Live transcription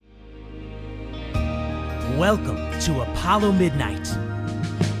Welcome to Apollo Midnight,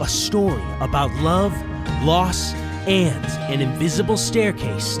 a story about love, loss, and an invisible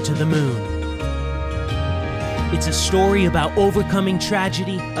staircase to the moon. It's a story about overcoming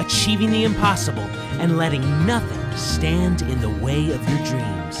tragedy, achieving the impossible, and letting nothing stand in the way of your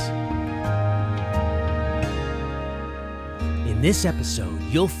dreams. In this episode,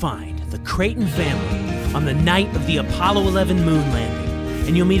 you'll find the Creighton family on the night of the Apollo 11 moon landing,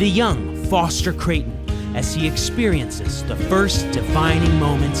 and you'll meet a young Foster Creighton as he experiences the first defining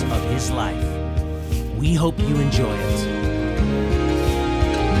moments of his life. We hope you enjoy it.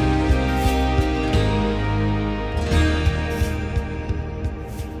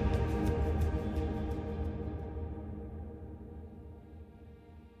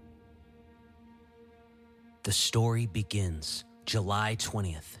 The story begins July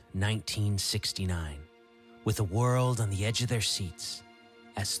 20th, 1969, with the world on the edge of their seats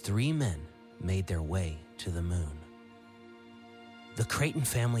as three men made their way to the moon. The Creighton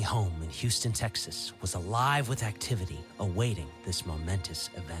family home in Houston, Texas was alive with activity awaiting this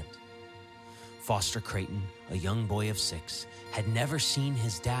momentous event. Foster Creighton, a young boy of 6, had never seen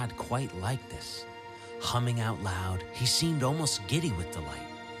his dad quite like this. Humming out loud, he seemed almost giddy with delight,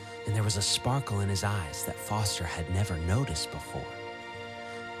 and there was a sparkle in his eyes that Foster had never noticed before.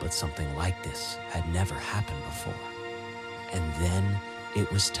 But something like this had never happened before. And then it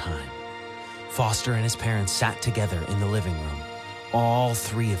was time. Foster and his parents sat together in the living room, all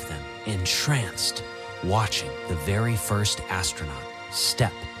three of them entranced, watching the very first astronaut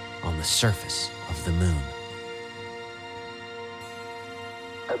step on the surface of the moon.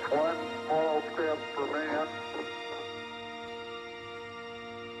 It's one small step for man,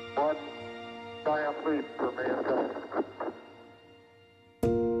 one giant leap for mankind.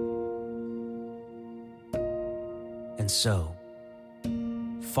 And so,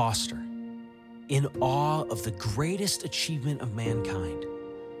 Foster, in awe of the greatest achievement of mankind,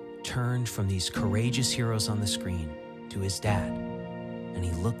 turned from these courageous heroes on the screen to his dad, and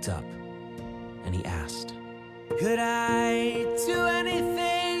he looked up and he asked, "Could I do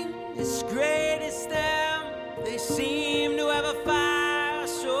anything as great as them? They seem to have a fire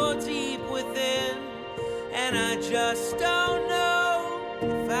so deep within, and I just don't know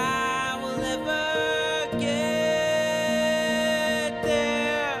if I will ever get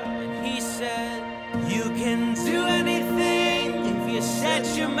there." And he said, "You can do anything if you set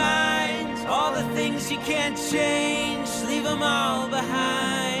your mind. All the things you can't change, leave them all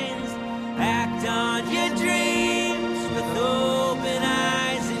behind. Act on your dreams with open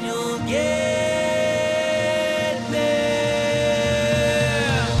eyes and you'll get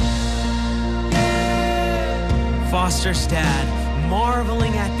there." Foster's dad,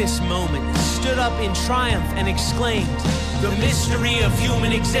 marveling at this moment, stood up in triumph and exclaimed, "The mystery of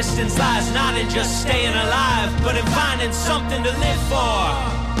human existence lies not in just staying alive, but in finding something to live for.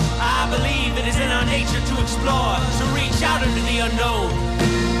 I believe it is in our nature to explore, to reach out into the unknown.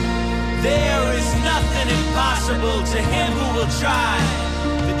 There is nothing impossible to him who will try.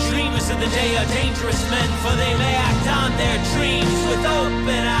 The dreamers of the day are dangerous men, for they may act on their dreams with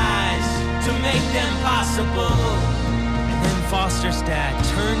open eyes to make them possible." And then Foster's dad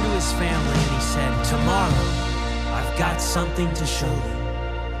turned to his family and he said, "Tomorrow, I've got something to show you.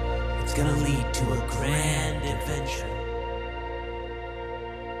 It's gonna lead to a grand adventure."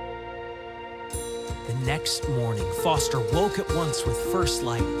 The next morning, Foster woke at once with first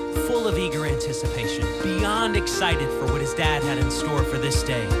light, full of eager anticipation, beyond excited for what his dad had in store for this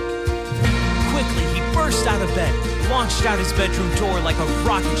day. Quickly, he burst out of bed, launched out his bedroom door like a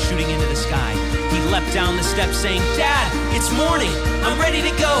rocket shooting into the sky. He leapt down the steps saying, "Dad, it's morning. I'm ready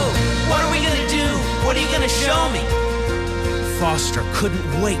to go. What are we gonna do? What are you gonna show me?" Foster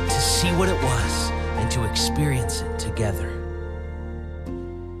couldn't wait to see what it was and to experience it together.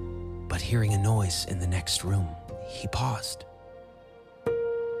 But hearing a noise in the next room, he paused.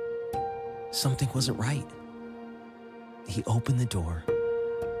 Something wasn't right. He opened the door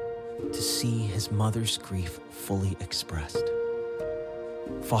to see his mother's grief fully expressed.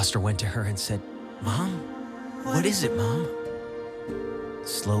 Foster went to her and said, "Mom, what is it, Mom?"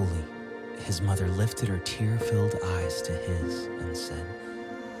 Slowly, his mother lifted her tear-filled eyes to his and said,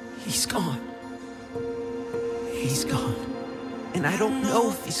 "He's gone. He's gone. And I don't know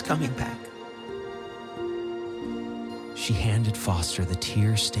if he's coming back." She handed Foster the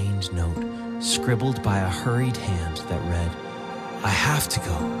tear-stained note, scribbled by a hurried hand that read, "I have to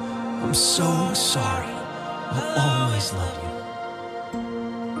go. I'm so sorry. I'll always love you."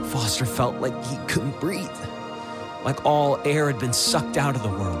 Foster felt like he couldn't breathe, like all air had been sucked out of the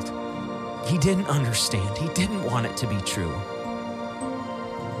world. He didn't understand. He didn't want it to be true.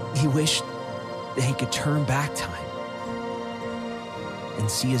 He wished that he could turn back time and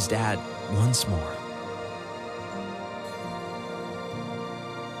see his dad once more.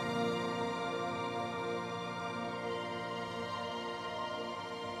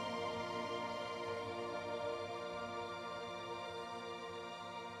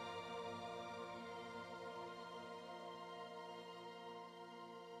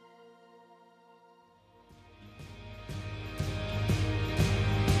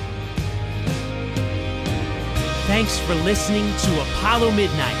 Thanks for listening to Apollo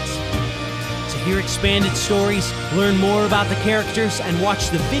Midnight. To hear expanded stories, learn more about the characters, and watch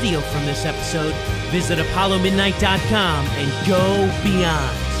the video from this episode, visit ApolloMidnight.com and go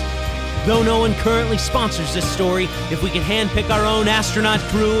beyond. Though no one currently sponsors this story, if we could handpick our own astronaut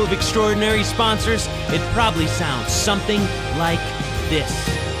crew of extraordinary sponsors, it probably sounds something like this.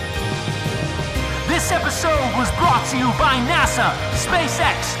 This episode was brought to you by NASA,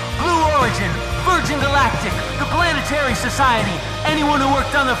 SpaceX, Blue Origin, Virgin Galactic, the Planetary Society, anyone who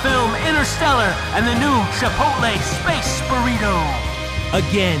worked on the film Interstellar, and the new Chipotle Space Burrito.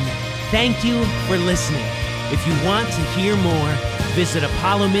 Again, thank you for listening. If you want to hear more, visit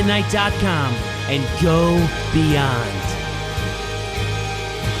ApolloMidnight.com and go beyond.